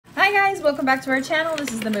Hi guys, welcome back to our channel.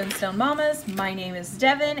 This is the Moonstone Mamas. My name is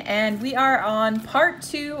Devan and we are on part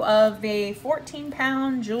 2 of a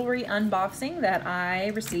 14-pound jewelry unboxing that I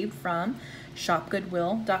received from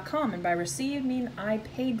shopgoodwill.com, and by received I mean I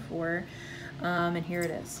paid for, and here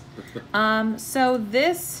it is. So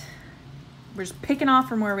this, we're just picking off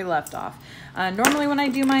from where we left off. Normally when I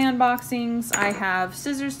do my unboxings, I have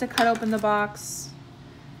scissors to cut open the box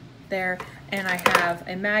there, and I have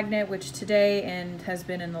a magnet, which today and has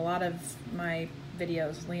been in a lot of my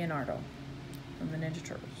videos, Leonardo from the Ninja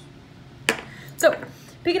Turtles. So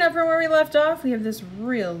picking up from where we left off, we have this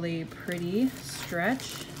really pretty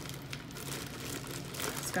stretch.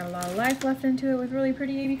 It's got a lot of life left into it with really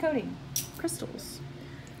pretty navy coating, crystals.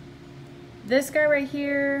 This guy right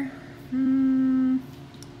here,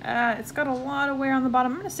 it's got a lot of wear on the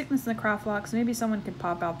bottom. I'm gonna stick this in the craft box. Maybe someone could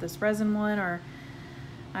pop out this resin one, or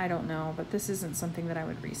I don't know, but this isn't something that I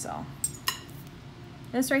would resell.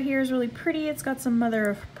 This right here is really pretty. It's got some mother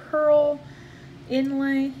of pearl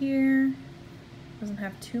inlay here. Doesn't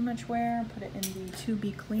have too much wear. Put it in the to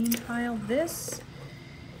be clean pile. This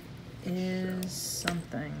is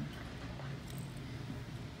something.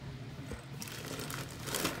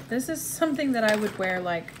 This is something that I would wear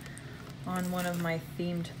like on one of my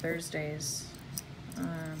themed Thursdays.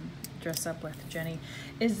 Dress up with Jenny.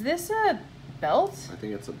 Is this a belt? I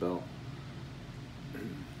think it's a belt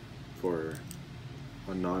for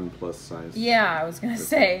a non-plus size. Yeah, I was gonna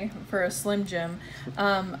say for a Slim Jim.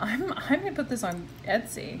 I'm gonna put this on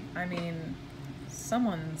Etsy. I mean,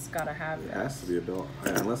 someone's gotta have it. It Has to be a belt,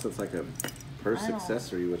 unless it's like a purse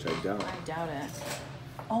accessory, which I doubt. I doubt it.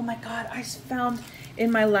 Oh my god, I found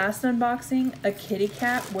in my last unboxing a kitty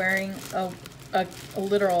cat wearing a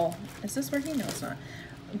literal, is this working? No, it's not.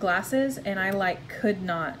 Glasses, and I like could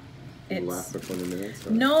not. You laughed for 20 minutes?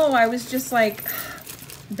 Or? No, I was just like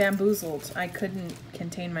bamboozled. I couldn't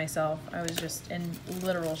contain myself. I was just in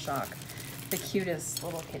literal shock. The cutest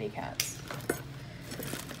little kitty cats.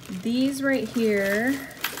 These right here,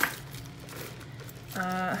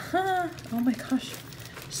 oh my gosh,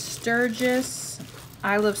 Sturgis.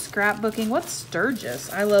 I love scrapbooking. What's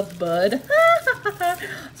Sturgis? I love Bud.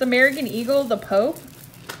 It's American Eagle, the Pope.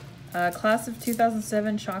 Class of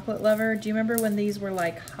 2007 chocolate lover. Do you remember when these were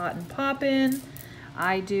like hot and poppin'?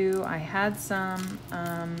 I do. I had some.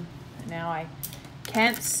 Now I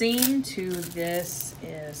can't seem to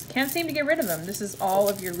can't seem to get rid of them. This is all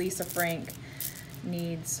of your Lisa Frank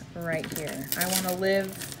needs right here. I want to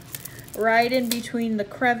live right in between the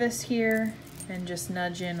crevice here and just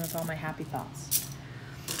nudge in with all my happy thoughts.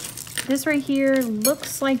 This right here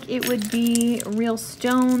looks like it would be real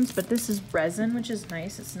stones, but this is resin, which is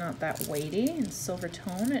nice. It's not that weighty. It's silver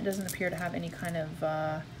tone. It doesn't appear to have any kind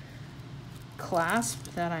of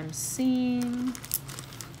clasp that I'm seeing.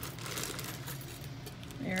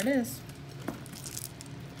 There it is.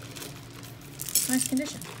 Nice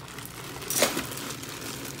condition.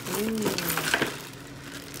 Ooh.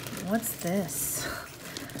 What's this?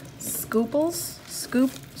 Scooples?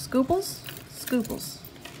 Scooples? Scooples.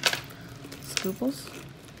 Scooples?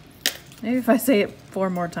 Maybe if I say it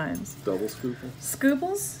 4 more times. Double scooples?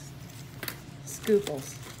 Scooples?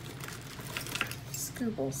 Scooples.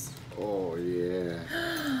 Scooples. Oh, yeah.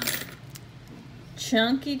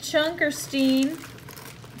 Chunky Chunkerstein.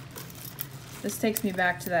 This takes me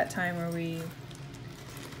back to that time where we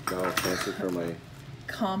Got fancy for my...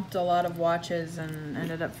 comped a lot of watches and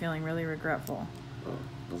ended up feeling really regretful. Oh,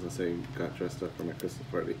 I was gonna say, got dressed up for my Christmas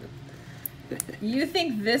party. You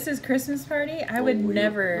think this is Christmas party? I would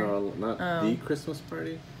never. No, not the Christmas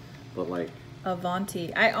party, but like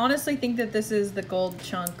Avanti. I honestly think that this is the gold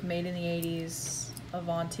chunk made in the 80s.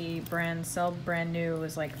 Avanti brand, sell brand new,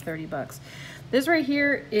 was like 30 bucks. This right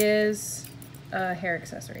here is a hair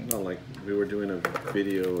accessory. No, like we were doing a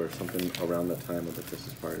video or something around the time of the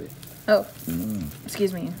Christmas party. Oh,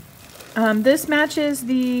 excuse me. This matches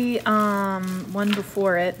the one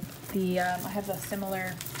before it. The I have a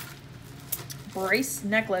similar brace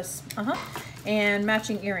necklace, and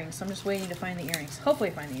matching earrings. So I'm just waiting to find the earrings. Hopefully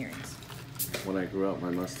find the earrings. When I grew out my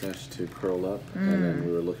mustache to curl up, and then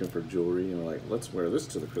we were looking for jewelry, and we're like, let's wear this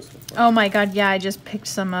to the Christmas party. Oh my god, yeah, I just picked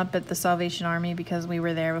some up at the Salvation Army because we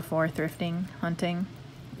were there before thrifting, hunting.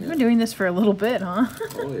 We've been doing this for a little bit, huh?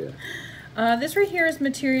 Oh yeah. This right here is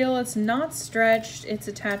material. It's not stretched. It's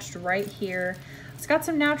attached right here. It's got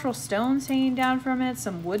some natural stones hanging down from it,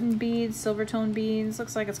 some wooden beads, silver tone beads.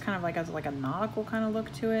 Looks like it's kind of like a nautical kind of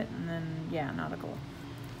look to it. And then, yeah, nautical.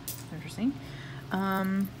 Interesting.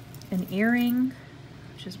 An earring,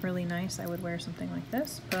 which is really nice. I would wear something like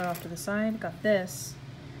this. Put it off to the side. Got this.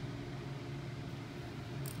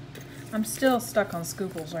 I'm still stuck on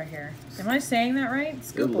Scooples right here. Am I saying that right?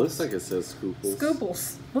 Scooples. It looks like it says Scooples.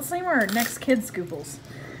 Scooples. Let's name our next kid Scooples.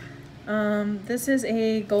 This is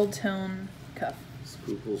a gold tone cuff.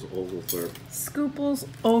 Scooples Oglethorpe. Scooples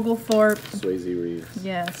Oglethorpe. Swayze Reeves.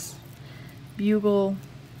 Yes. Bugle.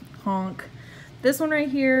 Honk. This one right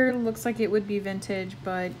here looks like it would be vintage,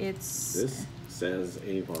 but it's... This says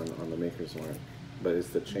Avon on the maker's warrant, but it's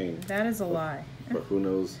the chain. That is a lie. But who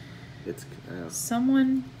knows? It's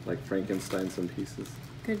someone... like Frankenstein some pieces.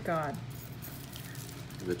 Good God.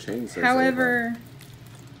 The chain says However...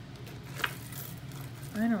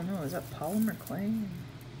 Avon. I don't know. Is that polymer clay?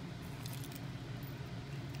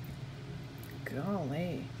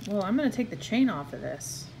 Golly. Well, I'm going to take the chain off of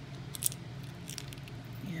this.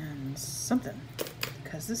 And something.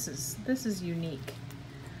 Because this is unique.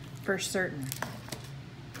 For certain.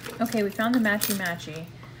 Okay, we found the matchy-matchy.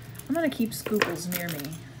 I'm going to keep Scooples near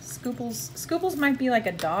me. Scooples might be like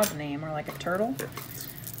a dog name or like a turtle.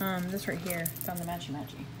 This right here. Found the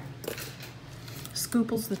matchy-matchy.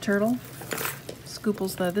 Scooples the turtle.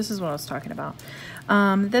 Scooples the... This is what I was talking about.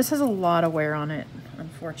 This has a lot of wear on it,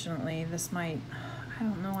 unfortunately. This might... I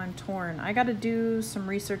don't know, I'm torn. I gotta do some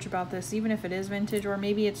research about this, even if it is vintage, or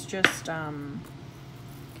maybe it's just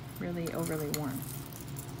really overly worn.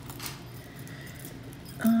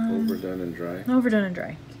 Overdone and dry. Overdone and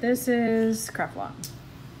dry. This is Craft Lot.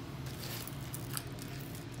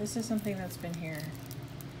 This is something that's been here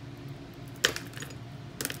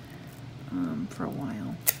for a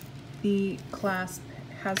while. The clasp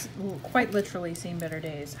has quite literally seen better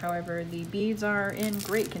days. However, the beads are in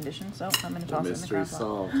great condition, so I'm going to toss it in the Craft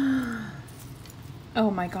Lot. Oh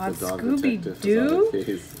my God, Scooby-Doo?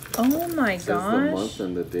 Oh my gosh. The month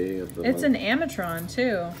and the day of the It's month. an Amatron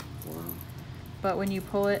too. Wow. But when you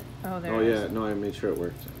pull it, oh, there Oh it yeah, is. no, I made sure it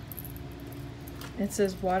worked. It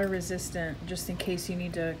says water resistant, just in case you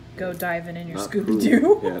need to go diving in your Not Scooby-Doo.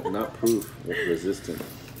 proof. Yeah, not proof, resistant.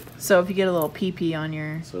 So if you get a little pee-pee on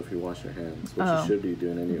your... So if you wash your hands, which you should be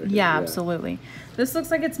doing anyway. Yeah, absolutely. This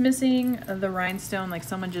looks like it's missing the rhinestone, like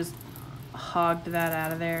someone just hogged that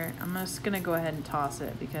out of there. I'm just going to go ahead and toss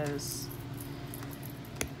it because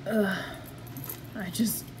I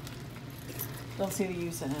just don't see the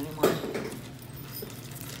use in it anymore.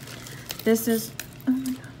 This is... Oh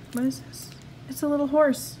my God, what is this? It's a little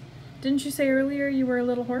horse. Didn't you say earlier you were a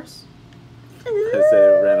little horse? I said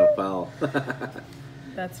it ran afoul.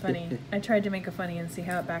 That's funny. I tried to make a funny and see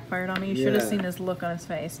how it backfired on me. You should have seen his look on his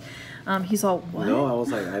face. He's all, what? No, I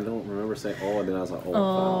was like, I don't remember saying, oh, and then I was like, oh,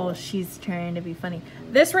 foul. She's trying to be funny.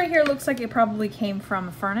 This right here looks like it probably came from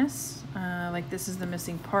a furnace. Like this is the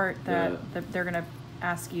missing part that they're going to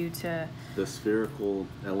ask you to... The spherical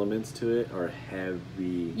elements to it are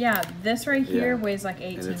heavy. Yeah, this right here weighs like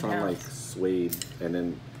 18 pounds. And it's on like suede, and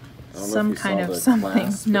then... Some kind of something.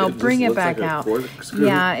 Clasp. No, bring it back like out.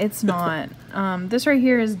 Yeah, it's not. This right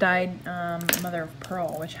here is dyed mother of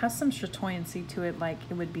pearl, which has some chatoyancy to it, like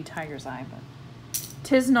it would be tiger's eye, but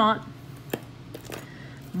tis not.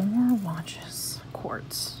 More watches,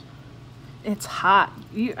 quartz. It's hot.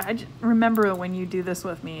 I just remember when you do this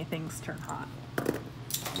with me, things turn hot.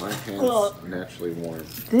 My hands naturally warm.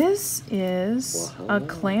 This is a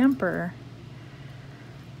clamper.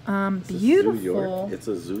 Beautiful. It's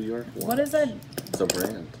a Zoo York watch. What is that? It's a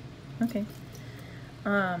brand. Okay.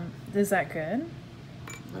 Is that good?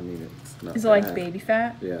 I mean, it's not Is it like baby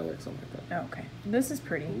fat? Yeah, like something like that. Oh, okay. This is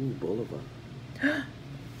pretty. Ooh, Boulevard.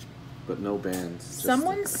 But no bands.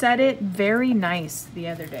 Someone said it very nice the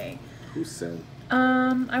other day. Who said?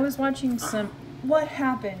 I was watching some... What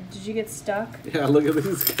happened? Did you get stuck? Yeah, look at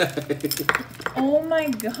these guys. Oh my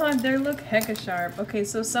God, they look hecka sharp. Okay,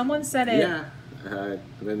 so someone said it... Yeah.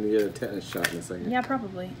 Then you get a tetanus shot in a second. Yeah,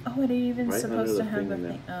 probably. Oh, it even right supposed to have the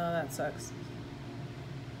thing. Oh, that sucks.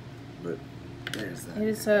 But there's that. It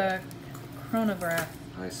is a chronograph.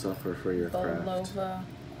 I suffer for your craft. Bolova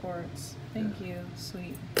quartz. Thank you,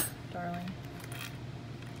 sweet darling.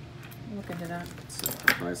 Look into that. It's a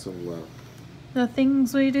price of love. The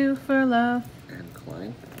things we do for love. And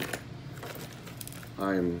Klein.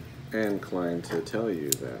 I'm inclined to tell you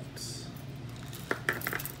that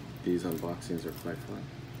these unboxings are quite fun.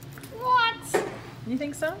 What? You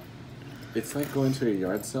think so? It's like going to a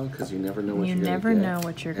yard sale because you never know what you're going to get. You never know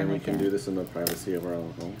what you're going to get. And we can do this in the privacy of our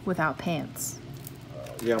own home. Without pants.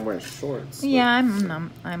 Yeah, I'm wearing shorts. Yeah,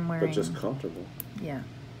 I'm wearing... But just comfortable. Yeah.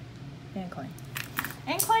 And Klein.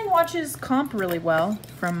 And Klein watches comp really well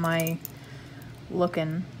from my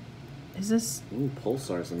looking. Is this... Ooh,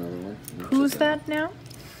 Pulsar's another one. Who's that now?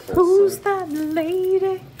 Pulsar. Who's that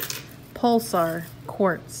lady? Pulsar.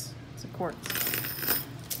 Quartz. It's a quartz.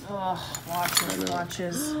 Oh,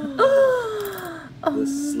 watches. The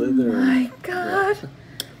Slither. Oh my god.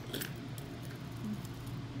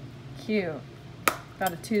 Cute.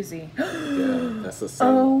 Got a toozy. Yeah, that's the same.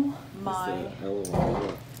 Oh my. my.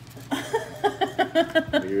 LOL.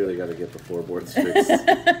 We really got to get the floorboards fixed.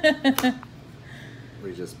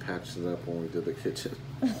 We just patched it up when we did the kitchen.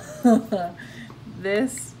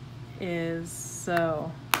 This is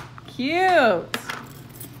so cute.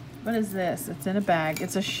 What is this? It's in a bag.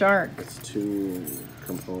 It's a shark. It's 2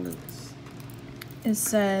 components. It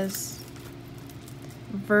says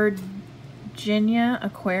Virginia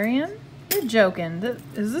Aquarium. You're joking.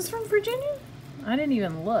 Is this from Virginia? I didn't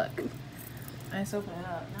even look. I just opened it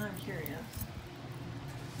up. Now I'm curious.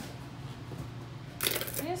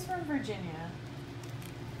 It is from Virginia.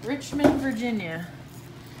 Richmond, Virginia.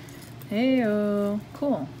 Heyo.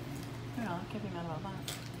 Cool. I don't know. I can't be mad about that.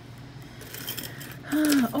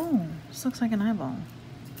 Oh, this looks like an eyeball.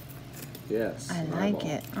 Yes. I like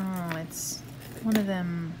it. Oh, it's one of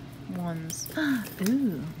them ones.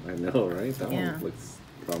 Ooh. I know, right? That Yeah. one looks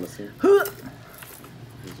promising. Who's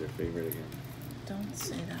your favorite again? Don't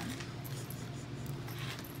say that.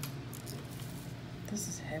 This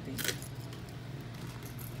is heavy.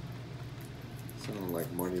 Sounding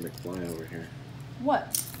like Marty McFly over here.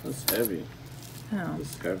 What? That's heavy. Oh,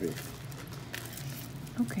 That's heavy.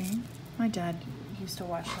 okay. My dad used to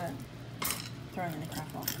watch that throwing in the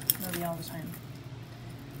crap ball movie all the time.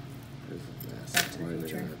 It's Back to the why they're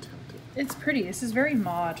Future. gonna attempt it. It's pretty. This is very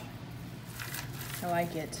mod. I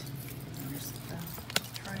like it. Where's the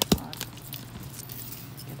tripod?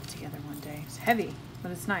 Let's get it together one day. It's heavy,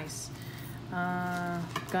 but it's nice.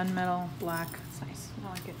 Gunmetal, black. It's nice. I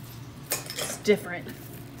like it. It's different.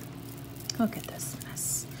 Look at this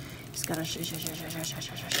mess. Just gotta shake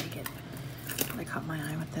it. I caught my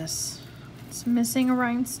eye with this. It's missing a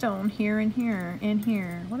rhinestone here and here and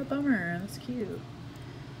here. What a bummer. That's cute.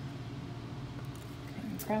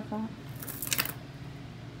 Okay, grab that.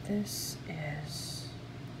 This is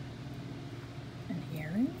an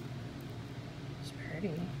earring. It's pretty.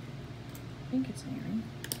 I think it's an earring.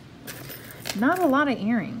 Not a lot of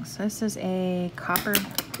earrings. This is a copper.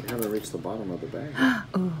 You haven't reached the bottom of the bag.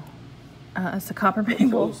 Ooh. It's a copper Get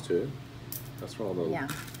bangle. close to it. That's where all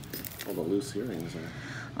the loose earrings are.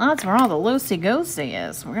 Well, that's where all the loosey-goosey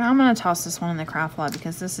is. I'm going to toss this one in the craft lot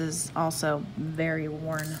because this is also very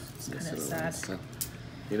worn. It's kind of sad.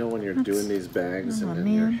 You know when you're doing these bags and then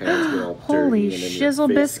man. your hands get all dirty Holy and then shizzle your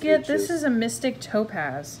face biscuit. itches, This is a Mystic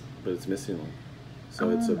Topaz. but it's missing one. So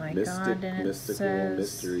Oh it's a my mystic, God, and it mystical says-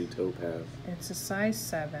 mystery topaz. It's a size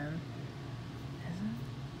 7. Is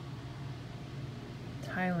it?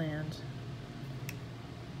 Thailand.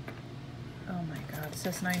 Oh my God, it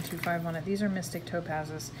says 925 on it. These are Mystic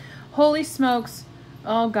Topazes. Holy smokes.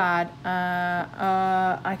 Oh God.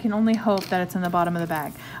 I can only hope that it's in the bottom of the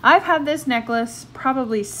bag. I've had this necklace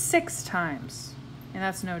probably 6 times. And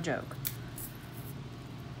that's no joke.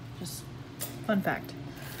 Just fun fact.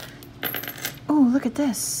 Oh, look at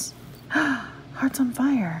this. Hearts on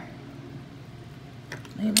Fire.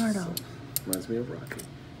 Leonardo. Reminds me of Rocky.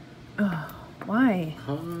 Oh, why?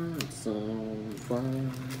 Hearts on fire.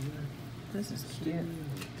 This is cute.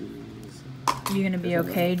 You gonna be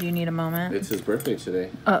okay? Do you need a moment? It's his birthday today.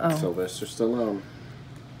 Uh-oh. Sylvester Stallone.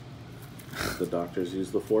 The doctors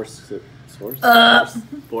use the forceps.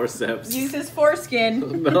 Use his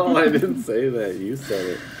foreskin. No, I didn't say that. You said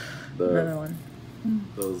it. Another one.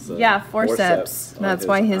 Those, Yeah, forceps. on That's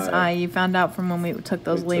why his eye. You found out from when we took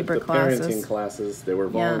those labor took the parenting classes. classes. They were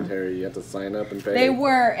voluntary. You had to sign up and pay. They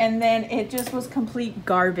were, and then it just was complete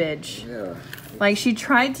garbage. Yeah. Like, she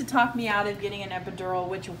tried to talk me out of getting an epidural,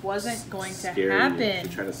 which wasn't going to Scare happen. You. They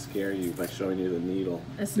try to scare you by showing you the needle.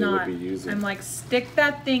 It's they not. Would be using. I'm like, stick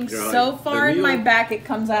that thing You're so like, far the in my needle- back it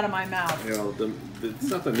comes out of my mouth. You know, it's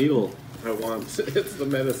not the needle I want. It's the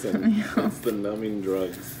medicine. It's the numbing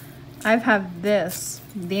drugs. I've had this.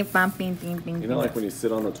 You You know, like when you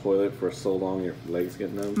sit on the toilet for so long, your legs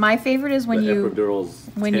get numb. My favorite is when the you epidural's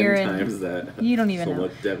when 10 you're in- times that. you don't even so know.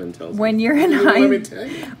 what Devan tells when me. you're in Let me tell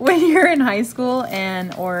you. when you're in high school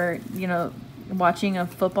and or you know watching a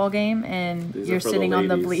football game and These are you're for the sitting on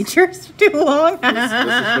the ladies. bleachers too long This is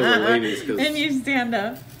for the ladies, 'cause- and you stand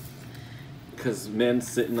up. Because men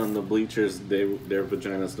sitting on the bleachers, their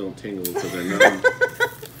vaginas don't tingle, so they're numb.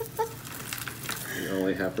 It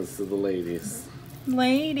only happens to the ladies.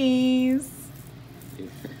 Ladies.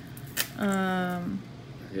 Yeah.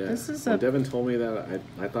 This is when a- Devan told me that,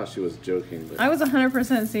 I thought she was joking, but I was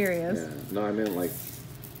 100% serious. yeah. No, I meant like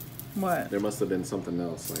What? there must have been something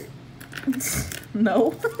else. Like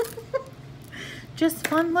No. Just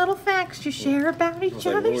fun little facts to share about each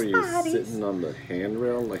Like, other's what were you bodies. sitting on the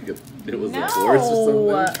handrail like it was a horse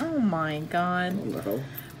or something? Oh my god. I don't know.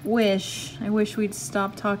 I wish we'd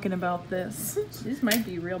stop talking about this. These might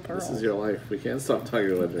be real pearls. This is your life. We can't stop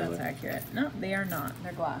talking about your That's life. accurate. No, they are not.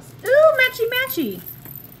 They're glass. Ooh, matchy matchy.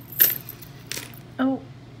 Oh,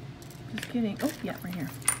 just kidding. Oh, yeah, right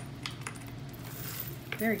here.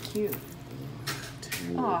 Very cute.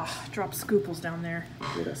 Oh, drop scooples down there.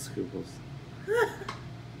 Yeah, scooples.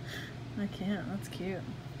 I can't. That's cute.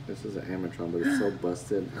 This is an Amatron, but it's so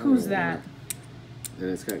busted. Who's that?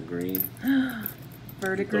 And it's got green.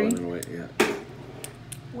 Verdigris? Throwing it away, yeah.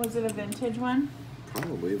 Was it a vintage one?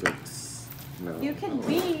 Probably, but no. You can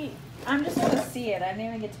be. I'm just going to see it. I didn't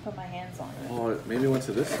even get to put my hands on it. Oh, maybe it went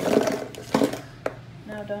to this one.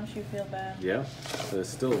 No, don't you feel bad? Yeah, but it's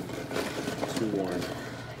still too worn.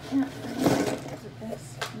 Yeah. Is it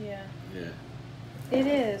this? Yeah. Yeah. It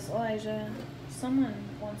is, Elijah. Someone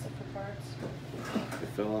wants it for parts. It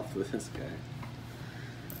fell off with this guy.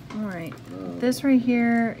 Alright. This right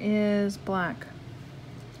here is black.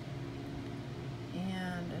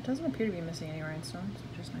 And it doesn't appear to be missing any rhinestones,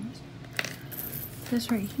 which is nice. This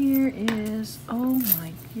right here is, oh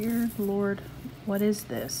my dear lord, what is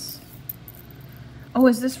this? Oh,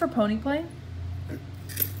 is this for pony play?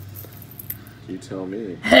 You tell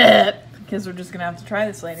me. Because we're just going to have to try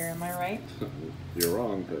this later, am I right? You're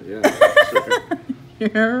wrong, but yeah. Sure.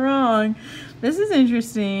 You're wrong. This is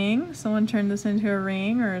interesting. Someone turned this into a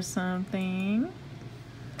ring or something.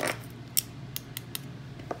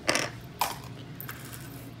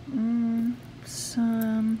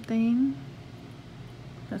 Something.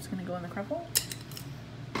 That's going to go in the crumple.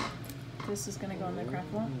 This is going to go in the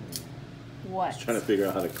crumple. What? I was trying to figure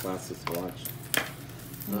out how to class this watch.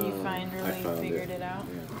 And you finally figured it out?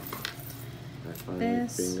 Yeah. I finally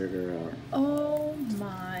figured her out. Oh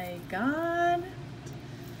my god.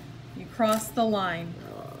 You crossed the line.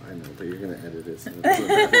 I know, but you're going to edit it. So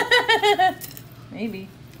Maybe.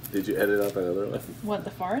 Did you edit out that other one? What,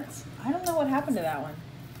 the farts? I don't know what happened to that one.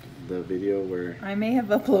 The video where... I may have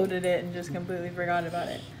uploaded it and just completely forgot about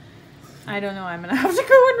it. I don't know. I'm going to have to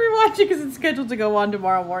go and rewatch it because it's scheduled to go on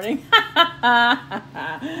tomorrow morning.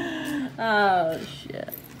 Oh,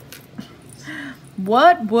 shit.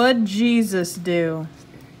 What would Jesus do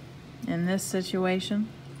in this situation?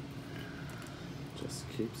 Just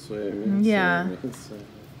keep swimming. Yeah. Swimming, swimming.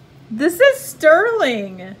 This is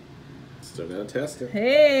sterling. Still gotta test it.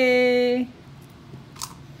 Hey.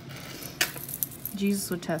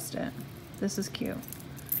 Jesus would test it. This is cute.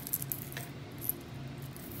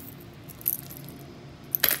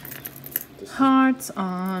 Hearts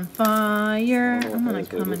on fire. I'm gonna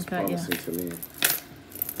come and cut you. To me.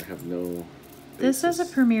 I have no. This is a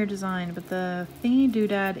Premier design, but the thingy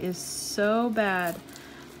doodad is so bad.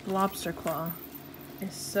 The lobster claw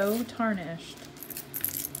is so tarnished.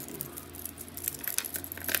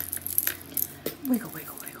 Wiggle,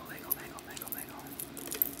 wiggle, wiggle, wiggle, wiggle, wiggle, wiggle.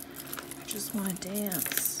 I just want to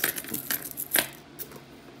dance.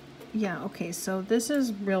 Yeah, okay, so this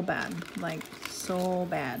is real bad. Like, so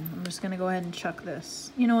bad. I'm just gonna go ahead and chuck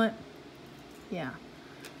this. You know what? Yeah.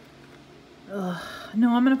 Ugh.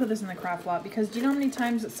 No, I'm gonna put this in the craft lot because do you know how many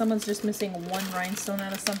times that someone's just missing one rhinestone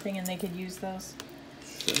out of something and they could use those?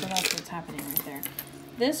 So that's what's happening right there.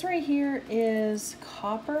 This right here is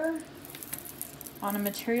copper on a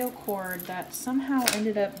material cord that somehow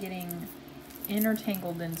ended up getting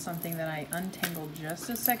intertangled in something that I untangled just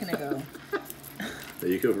a second ago.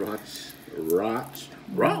 You could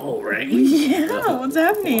roll, right? Yeah, what's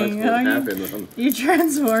happening? What happened? You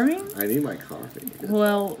transforming? I need my coffee.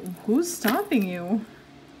 Well, who's stopping you?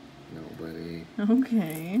 Nobody.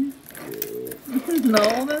 Okay. You.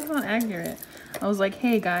 No, that's not accurate. I was like,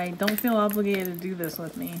 hey guy, don't feel obligated to do this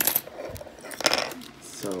with me.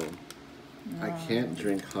 So, I can't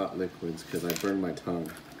drink hot liquids because I burn my tongue.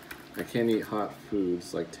 I can't eat hot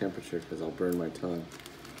foods like temperature because I'll burn my tongue.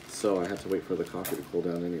 So I have to wait for the coffee to cool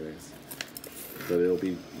down anyways. But it'll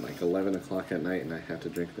be like 11 o'clock at night and I have to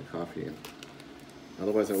drink the coffee. And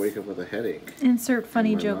otherwise I wake up with a headache. Insert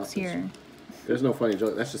funny jokes here. There's no funny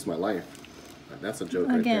joke. That's just my life. That's a joke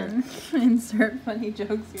Again, right there. insert funny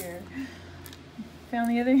jokes here. Found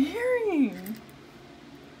the other earring.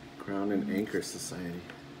 Crown and Anchor Society.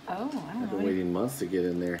 Oh, I don't know. I've been waiting months to get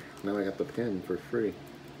in there. Now I got the pen for free.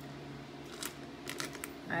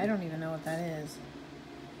 I don't even know what that is.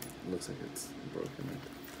 Looks like it's broken.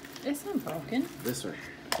 It's not broken. This right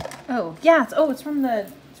here. Oh, yeah. It's from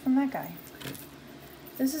that guy. Okay.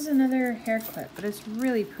 This is another hair clip, but it's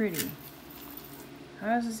really pretty. How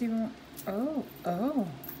does this even... Oh. I've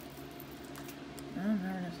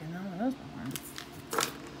never seen none of those before.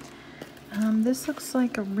 This looks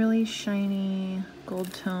like a really shiny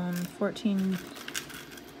gold tone, 14,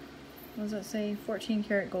 what does that say? 14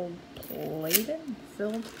 karat gold plated,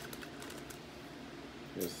 filled.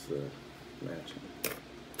 Here's the matching.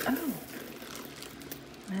 Oh,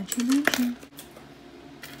 matchy.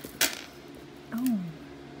 Oh,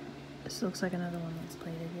 this looks like another one that's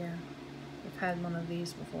plated, yeah. I've had one of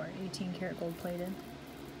these before, 18 karat gold plated.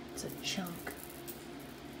 It's a chunk.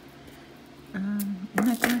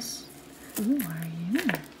 Necklace. Who are you?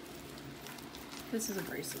 This is a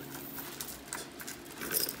bracelet,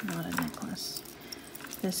 not a necklace.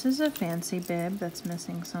 This is a fancy bib that's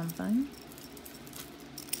missing something.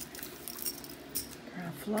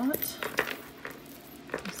 Graflot.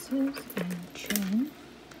 This is a chain.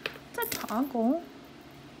 It's a toggle.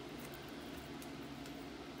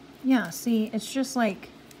 Yeah, see, it's just like,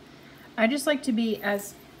 I just like to be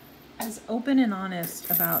as open and honest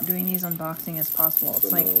about doing these unboxing as possible.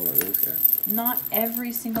 It's like not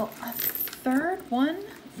every single, a third one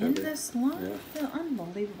in this line. Yeah.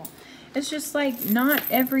 Unbelievable. It's just like not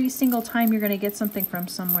every single time you're gonna get something from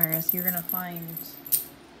somewhere is you're gonna find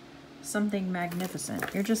something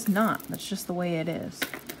magnificent. You're just not. That's just the way it is.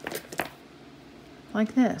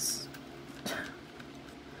 Like this.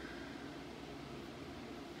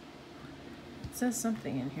 It says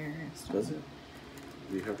something in here. Does it?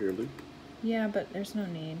 Do you have your loop? Yeah, but there's no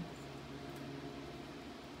need.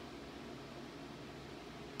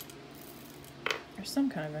 There's some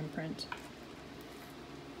kind of imprint.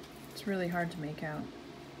 It's really hard to make out,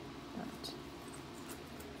 but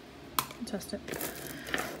I'll test it.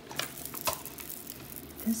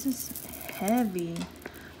 This is heavy.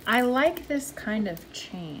 I like this kind of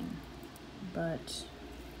chain, but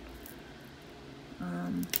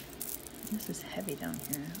this is heavy down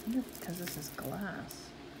here. I wonder if it's because this is glass.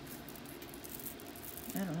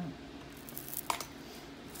 I don't know.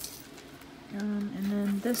 And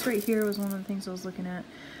then this right here was one of the things I was looking at.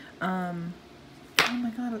 Oh my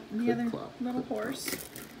god, the other little horse.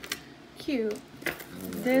 Cute.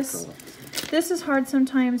 This is hard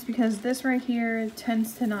sometimes because this right here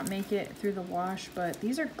tends to not make it through the wash, but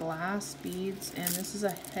these are glass beads and this is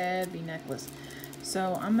a heavy necklace.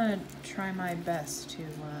 So I'm gonna try my best to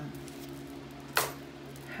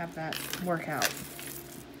have that work out.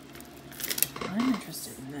 I'm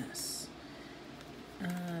interested in this.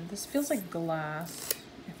 This feels like glass,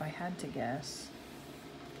 if I had to guess.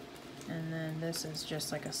 And then this is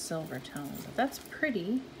just like a silver tone, but that's pretty.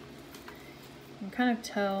 You can kind of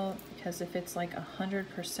tell because if it's like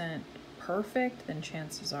 100% perfect, then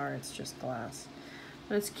chances are it's just glass.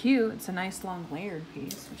 But it's cute. It's a nice long layered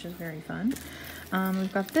piece, which is very fun.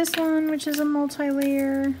 We've got this one, which is a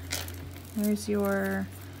multi-layer. There's your,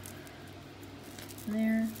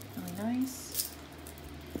 there, really nice.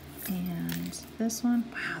 And this one,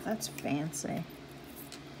 wow, that's fancy.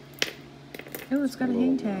 Oh, it's got a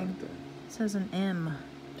hang tag. It says an M.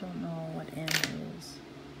 Don't know what M is.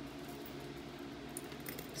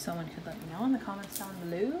 Someone could let me know in the comments down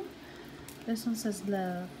below. This one says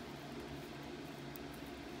love.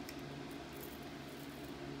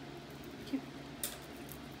 Cute.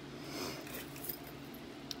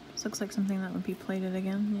 This looks like something that would be plated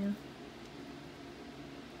again, yeah.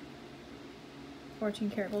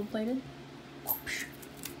 14 karat gold plated.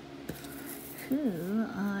 Who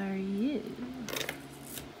are you?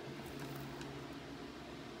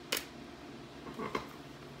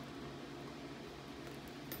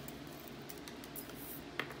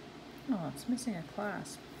 Oh, it's missing a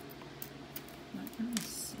clasp. Let me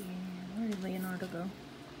see. Where did Leonardo go?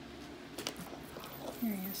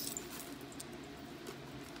 Here he is.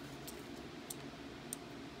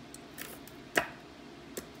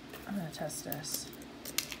 I'm gonna test this.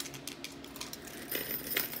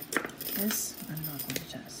 This I'm not going to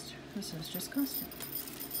test. This is just custom.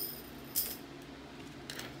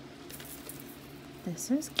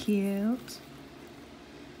 This is cute.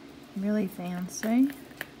 Really fancy.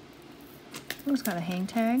 Oh, it's got a hang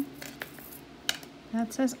tag.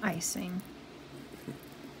 That says icing.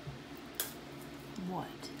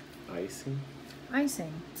 What? Icing?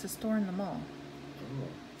 Icing. It's a store in the mall. Oh,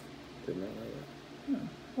 did not know that. Oh,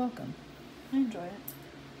 welcome. I enjoy it.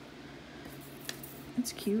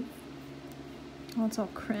 It's cute. Oh, it's all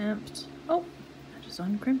crimped. Oh, I just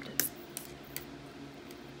uncrimped it.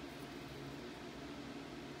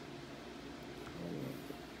 Oh,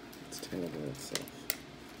 it's tangled in itself.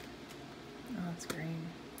 Oh, it's green.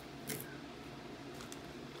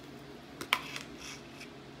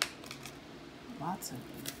 Lots of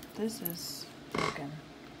this is broken.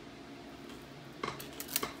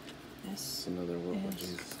 This It's another what would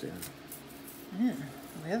Jesus do? Yeah,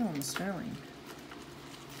 the other one was sterling.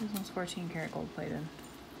 This one's 14 karat gold plated.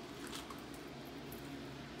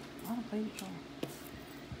 A lot of plated jewelry.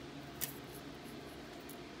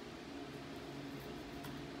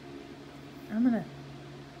 I'm gonna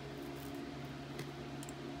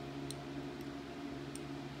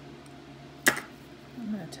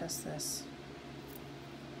test this.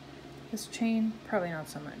 This chain, probably not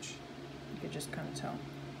so much. You could just kind of tell.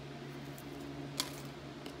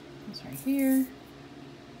 This right here.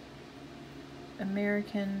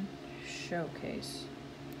 American Showcase.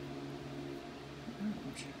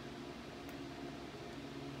 Ouch.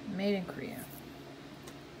 Made in Korea.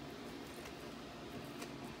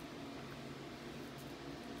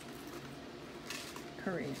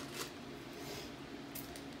 Korea.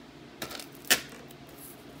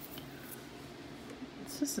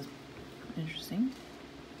 This is interesting.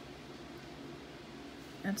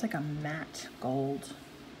 It's like a matte gold.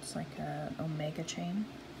 It's like a omega chain.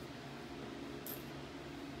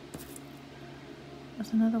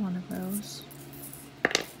 There's another one of those.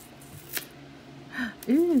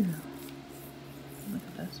 Ooh. Look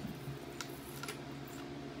at this one.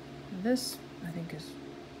 This, I think, is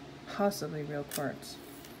possibly real quartz.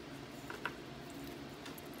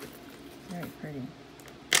 Very pretty.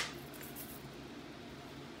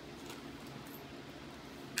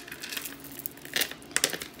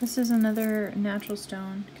 This is another natural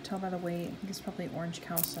stone. You can tell by the weight. I think it's probably orange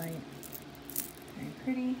calcite. Very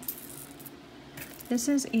pretty. This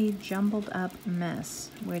is a jumbled up mess,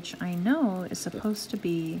 which I know is supposed to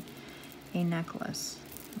be a necklace,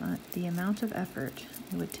 but the amount of effort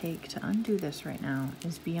it would take to undo this right now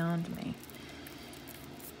is beyond me.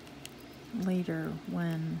 Later,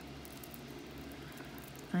 when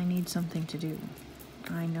I need something to do,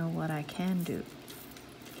 I know what I can do.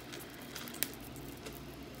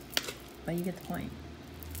 But you get the point.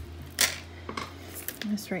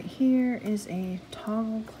 This right here is a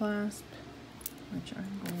toggle clasp, which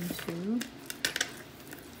I'm going to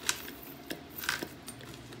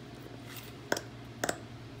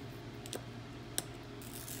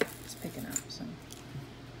just picking up some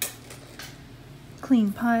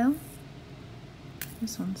clean pile.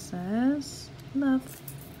 This one says love.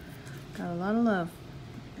 Got a lot of love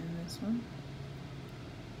in this one.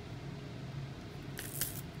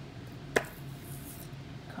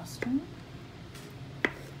 Custom.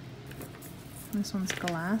 This one's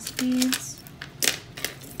glass beads.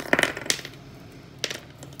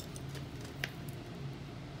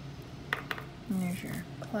 And there's your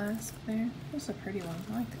clasp there. This is a pretty one.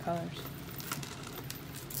 I like the colors.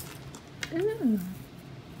 Ooh.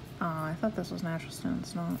 Oh, I thought this was natural stone.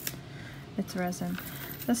 It's not. It's resin.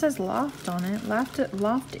 This says Loft on it.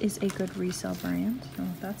 Loft is a good resale brand, so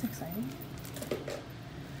that's exciting.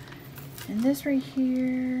 And this right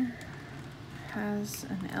here has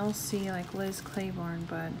an LC like Liz Claiborne,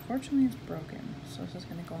 but unfortunately it's broken, so this is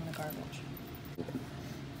going to go in the garbage.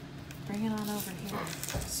 Bring it on over here,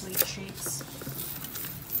 sweet cheeks.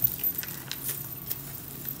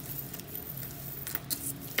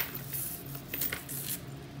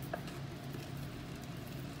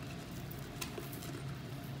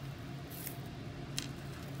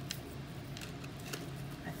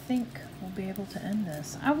 I think we'll be able to end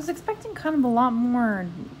this. I was expecting kind of a lot more,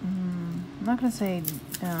 I'm not going to say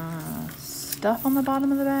stuff on the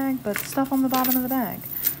bottom of the bag, but stuff on the bottom of the bag.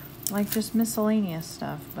 Like just miscellaneous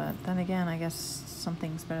stuff, but then again, I guess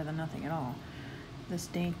something's better than nothing at all. This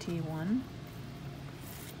dainty one.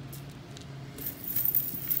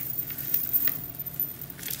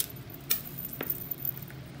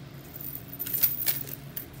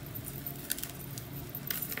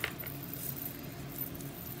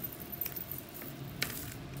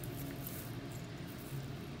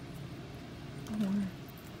 I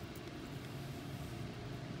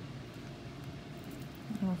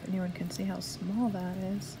don't know if anyone can see how small that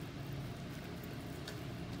is.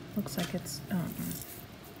 Looks like it's,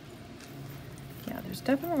 yeah, there's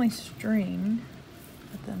definitely string,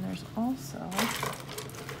 but then there's also,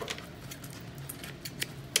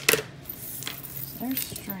 so there's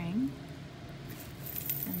string,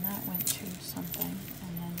 and that went to something,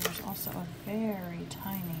 and then there's also a very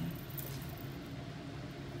tiny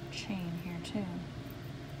chain here too.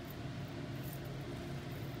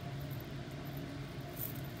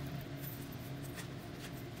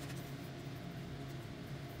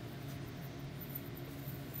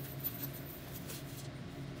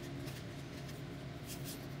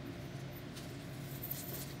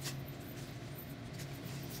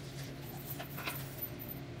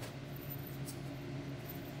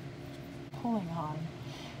 Pulling on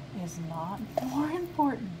is not more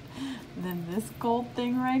important than this gold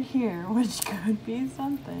thing right here, which could be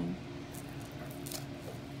something.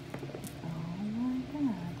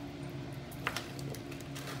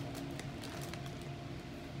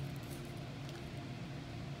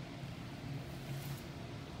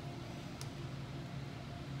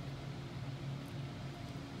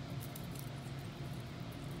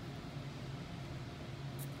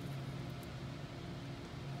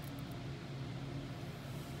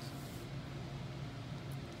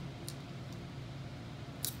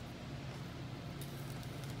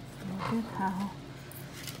 at how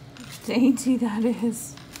dainty that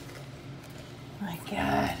is. My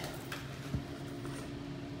God.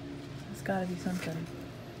 There's gotta be something.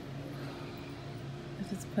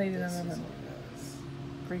 If it's plated, I'm gonna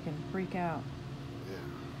freaking freak out.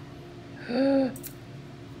 Yeah.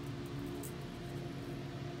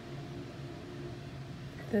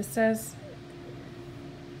 This says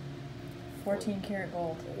 14 karat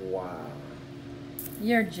gold. Wow.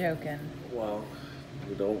 You're joking. Well,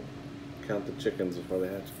 we don't count the chickens before they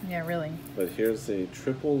hatch. Yeah, really. But here's a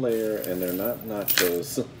triple layer, and they're not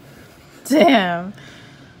nachos. Damn.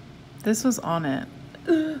 This was on it.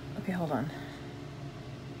 Okay, hold on.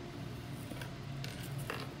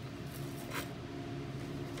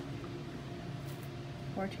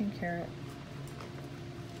 $14 karat.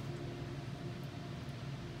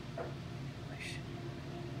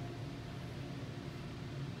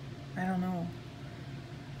 I don't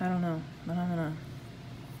know. But I'm gonna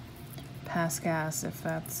pass gas if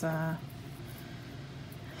that's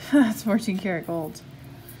that's 14 karat gold.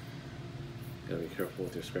 Gotta be careful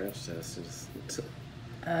with your scratch test.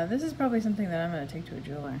 This is probably something that I'm gonna take to a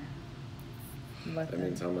jeweler. That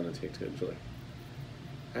means I'm gonna take to a jeweler.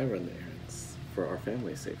 I run the errands for our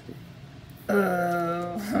family's safety.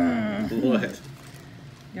 What?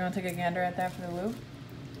 You wanna take a gander at that for the loop?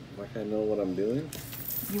 Like I know what I'm doing?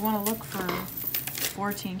 You wanna look for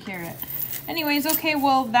 14 karat. Anyways, okay,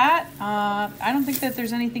 well that, I don't think that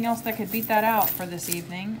there's anything else that could beat that out for this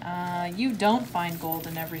evening. You don't find gold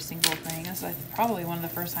in every single thing. This is probably one of the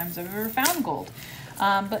first times I've ever found gold.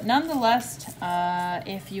 But nonetheless,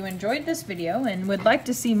 if you enjoyed this video and would like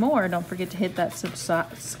to see more, don't forget to hit that Scooples.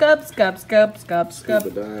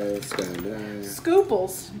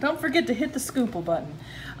 Don't forget to hit the Scoople button.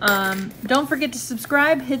 Don't forget to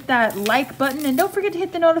subscribe, hit that like button, and don't forget to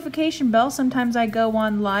hit the notification bell. Sometimes I go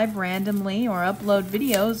on live randomly or upload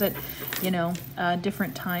videos at, you know,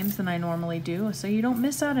 different times than I normally do, so you don't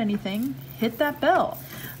miss out anything. Hit that bell.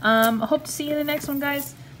 I hope to see you in the next one,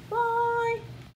 guys.